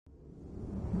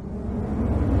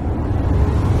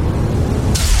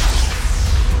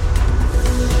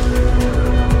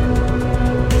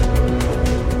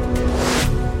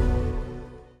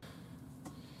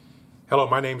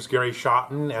my name's Gary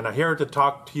Schotten, and I'm here to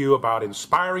talk to you about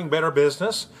inspiring better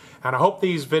business. And I hope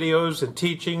these videos and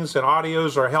teachings and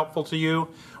audios are helpful to you.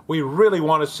 We really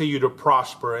want to see you to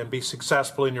prosper and be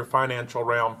successful in your financial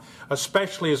realm,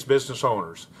 especially as business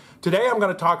owners. Today I'm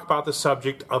going to talk about the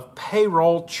subject of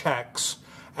payroll checks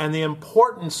and the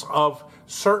importance of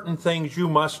certain things you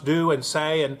must do and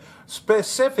say, and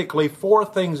specifically 4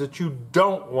 things that you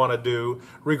don't want to do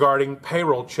regarding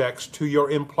payroll checks to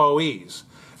your employees.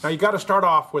 Now, you got to start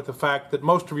off with the fact that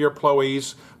most of your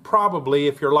employees, probably,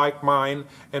 if you're like mine,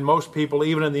 and most people,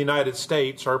 even in the United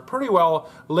States, are pretty well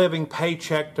living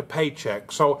paycheck to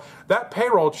paycheck. So that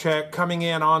payroll check coming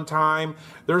in on time,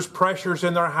 there's pressures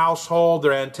in their household,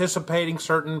 they're anticipating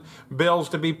certain bills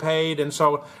to be paid, and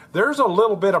so there's a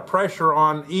little bit of pressure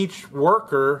on each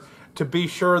worker to be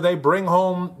sure they bring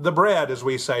home the bread, as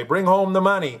we say, bring home the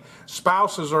money.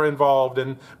 Spouses are involved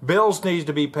and bills need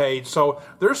to be paid. So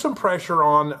there's some pressure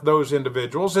on those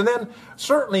individuals. And then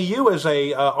certainly you as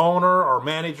a owner or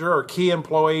manager or key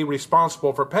employee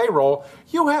responsible for payroll,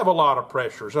 you have a lot of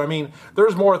pressures. I mean,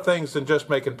 there's more things than just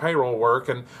making payroll work.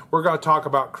 And we're going to talk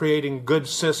about creating good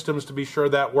systems to be sure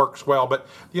that works well. But,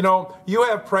 you know, you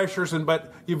have pressures,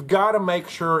 but you've got to make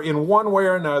sure in one way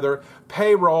or another,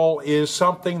 payroll is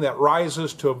something that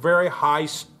rises to a very high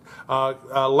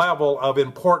level of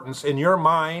importance in your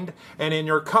mind and in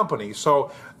your company.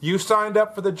 So you signed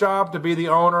up for the job to be the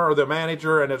owner or the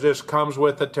manager, and it just comes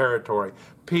with the territory.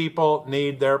 People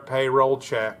need their payroll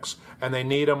checks, and they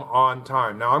need them on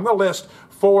time. Now, I'm going to list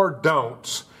 4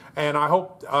 don'ts, and I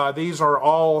hope these are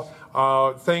all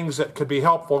things that could be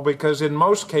helpful, because in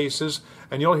most cases,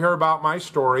 and you'll hear about my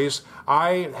stories,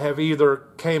 I have either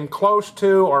came close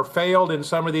to or failed in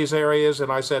some of these areas,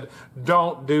 and I said,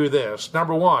 don't do this.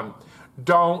 Number 1,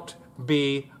 don't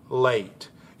be late.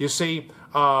 You see,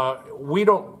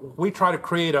 we try to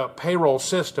create a payroll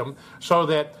system so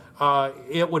that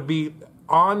it would be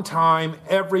on time,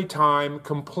 every time,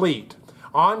 complete.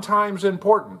 On time is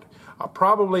important.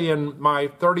 Probably in my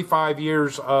 35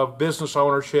 years of business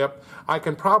ownership, I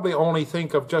can probably only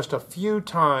think of just a few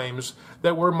times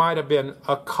that we might have been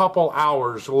a couple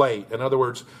hours late. In other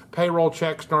words, payroll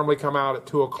checks normally come out at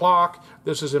 2 o'clock.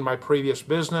 This is in my previous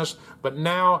business, but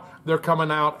now they're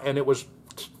coming out and it was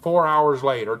 4 hours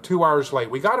late or 2 hours late.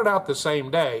 We got it out the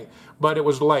same day, but it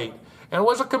was late. And it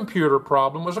was a computer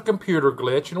problem, it was a computer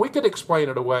glitch, and we could explain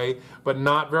it away, but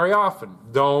not very often.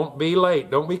 Don't be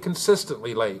late. Don't be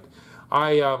consistently late.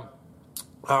 I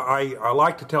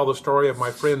like to tell the story of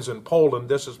my friends in Poland.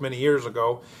 This is many years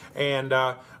ago, and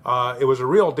it was a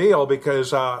real deal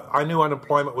because I knew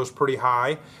unemployment was pretty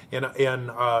high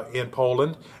in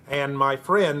Poland, and my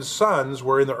friends' sons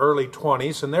were in the early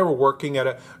 20s, and they were working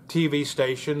at TV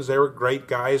stations. They were great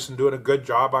guys and doing a good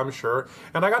job, I'm sure.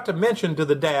 And I got to mention to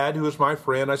the dad, who was my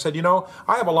friend, I said, you know,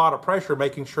 I have a lot of pressure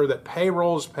making sure that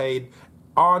payroll is paid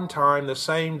on time the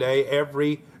same day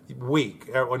every week.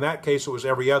 In that case, it was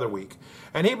every other week.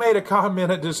 And he made a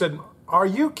comment and just said, are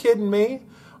you kidding me?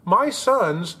 My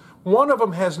sons, one of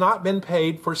them has not been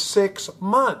paid for 6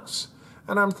 months.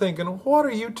 And I'm thinking, what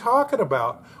are you talking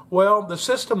about? Well, the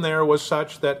system there was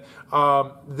such that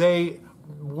they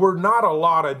were not a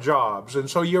lot of jobs. And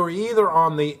so you're either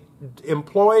on the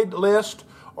employed list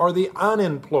or the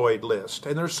unemployed list.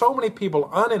 And there's so many people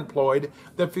unemployed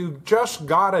that if you just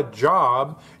got a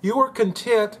job, you were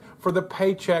content for the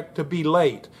paycheck to be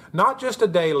late. Not just a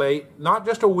day late, not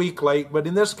just a week late, but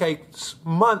in this case,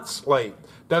 months late.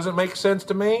 Doesn't make sense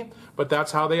to me, but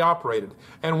that's how they operated.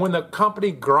 And when the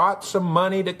company got some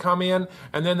money to come in,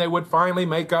 and then they would finally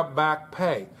make up back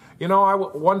pay. You know,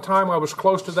 one time I was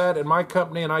close to that in my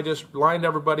company, and I just lined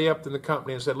everybody up in the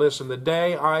company and said, listen, the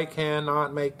day I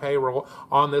cannot make payroll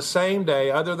on the same day,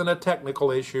 other than a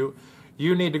technical issue,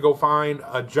 you need to go find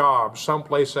a job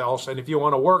someplace else, and if you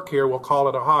want to work here, we'll call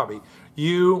it a hobby.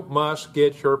 You must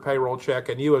get your payroll check,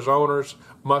 and you as owners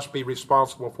must be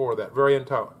responsible for that. Very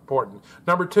important.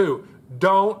 Number 2,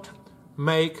 don't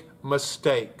make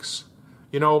mistakes.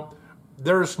 You know,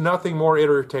 there's nothing more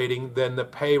irritating than the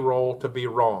payroll to be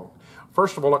wrong.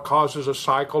 First of all, it causes a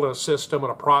cycle and a system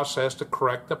and a process to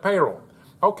correct the payroll.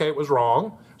 Okay, it was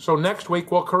wrong, so next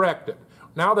week we'll correct it.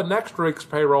 Now the next week's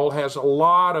payroll has a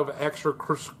lot of extra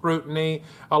scrutiny,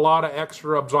 a lot of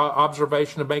extra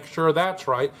observation to make sure that's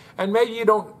right. And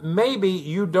maybe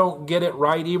you don't get it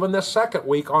right even the second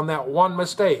week on that one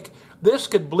mistake. This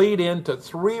could bleed into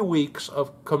 3 weeks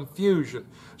of confusion.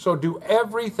 So do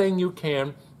everything you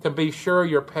can to be sure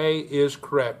your pay is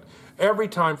correct. Every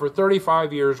time for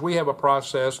 35 years, we have a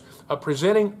process of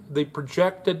presenting the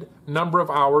projected number of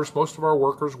hours. Most of our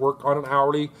workers work on an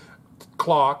hourly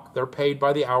clock. They're paid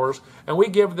by the hours. And we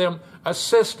give them a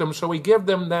system. So we give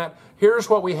them that, here's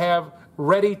what we have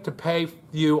ready to pay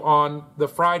you on the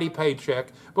Friday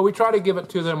paycheck, but we try to give it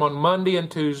to them on Monday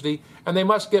and Tuesday, and they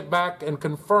must get back and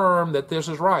confirm that this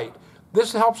is right.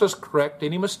 This helps us correct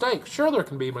any mistakes. Sure, there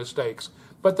can be mistakes,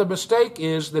 but the mistake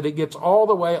is that it gets all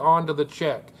the way onto the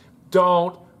check.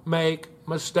 Don't make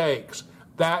mistakes.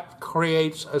 That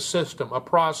creates a system, a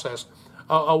process,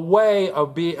 a way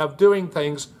of doing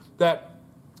things that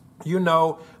you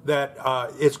know that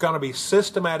it's going to be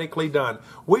systematically done.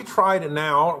 We try to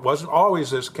now, it wasn't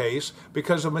always this case,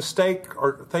 because a mistake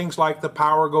or things like the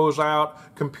power goes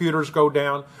out, computers go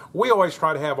down, we always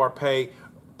try to have our pay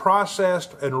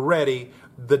processed and ready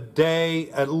the day,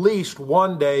 at least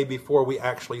one day before we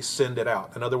actually send it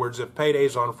out. In other words, if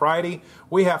payday's on Friday,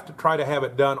 we have to try to have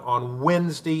it done on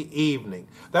Wednesday evening.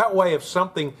 That way, if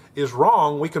something is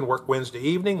wrong, we can work Wednesday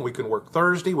evening, we can work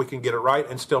Thursday, we can get it right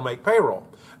and still make payroll.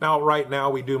 Now, right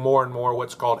now, we do more and more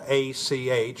what's called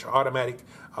ACH, automatic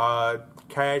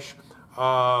cash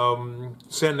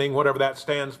sending, whatever that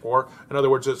stands for. In other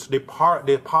words, it's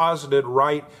deposited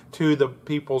right to the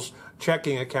people's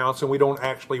checking accounts, and we don't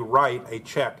actually write a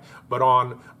check, but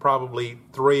on probably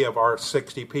 3 of our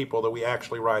 60 people that we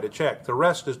actually write a check. The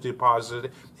rest is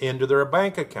deposited into their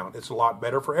bank account. It's a lot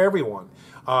better for everyone.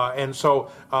 And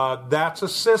so that's a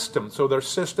system. So their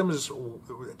system is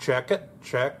check it,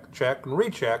 check, and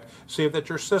recheck, see if that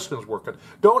your system's working.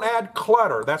 Don't add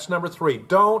clutter. That's number 3.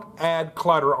 Don't add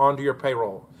clutter onto your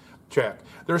payroll check.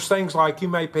 There's things like you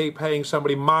may be paying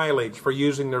somebody mileage for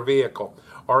using their vehicle.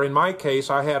 Or in my case,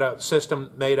 I had a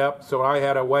system made up, so I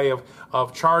had a way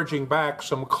of charging back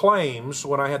some claims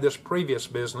when I had this previous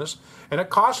business, and it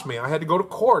cost me. I had to go to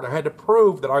court. I had to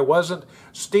prove that I wasn't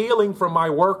stealing from my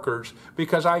workers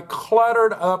because I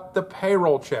cluttered up the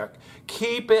payroll check.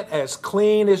 Keep it as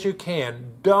clean as you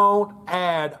can. Don't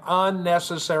add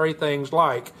unnecessary things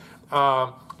like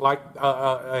a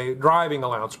driving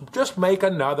allowance. Just make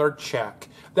another check.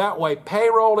 That way,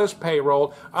 payroll is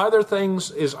payroll. Other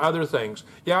things is other things.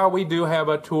 Yeah, we do have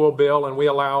a tool bill, and we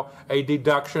allow a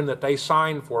deduction that they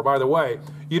sign for. By the way,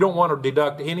 you don't want to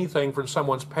deduct anything from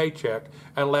someone's paycheck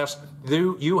unless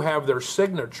you have their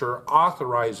signature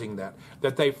authorizing that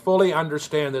they fully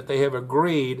understand that they have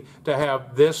agreed to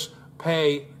have this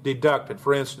pay deducted.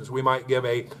 For instance, we might give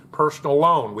a personal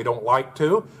loan. We don't like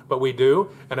to, but we do.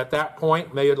 And at that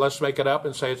point, let's make it up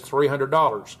and say it's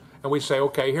 $300. And we say,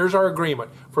 okay, here's our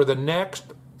agreement. For the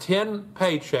next 10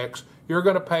 paychecks, you're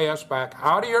going to pay us back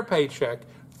out of your paycheck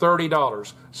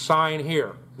 $30. Sign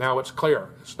here. Now it's clear.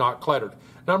 It's not cluttered.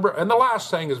 And the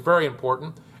last thing is very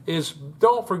important, is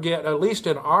don't forget, at least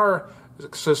in our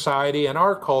society and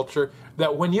our culture,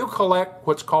 that when you collect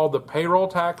what's called the payroll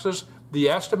taxes, the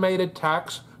estimated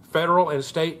tax, federal and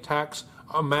state tax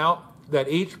amount that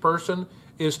each person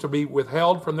is to be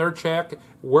withheld from their check,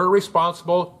 we're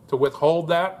responsible to withhold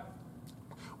that.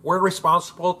 We're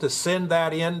responsible to send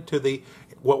that in to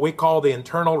what we call the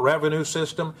Internal Revenue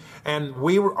System, and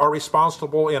we are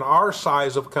responsible in our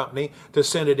size of company to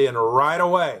send it in right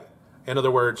away. In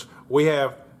other words, we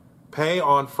have pay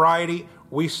on Friday.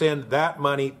 We send that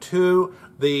money to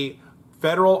the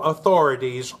federal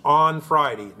authorities on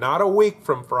Friday, not a week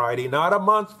from Friday, not a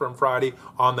month from Friday,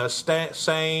 on the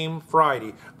same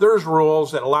Friday. There's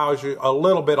rules that allows you a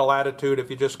little bit of latitude if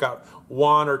you just got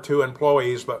 1 or 2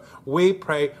 employees, but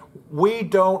we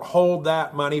don't hold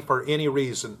that money for any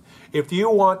reason. If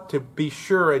you want to be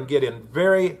sure and get in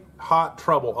very hot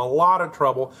trouble, a lot of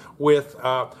trouble with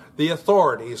the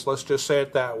authorities, let's just say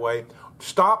it that way,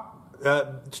 start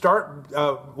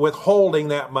withholding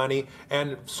that money,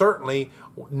 and certainly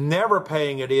never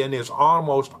paying it in is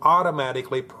almost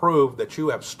automatically proof that you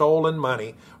have stolen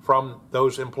money from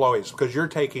those employees, because you're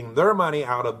taking their money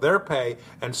out of their pay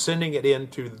and sending it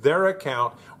into their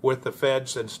account with the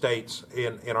feds and states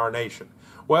in our nation.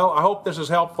 Well, I hope this is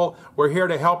helpful. We're here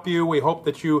to help you. We hope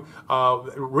that you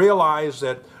realize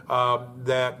that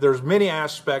there's many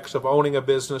aspects of owning a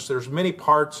business. There's many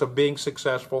parts of being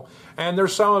successful. And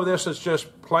there's some of this that's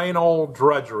just plain old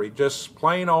drudgery, just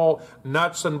plain old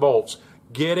nuts and bolts.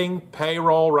 Getting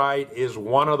payroll right is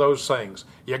one of those things.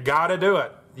 You got to do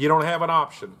it. You don't have an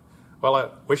option. Well, I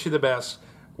wish you the best.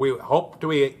 We hope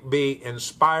to be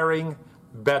inspiring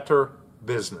better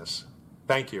business.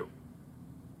 Thank you.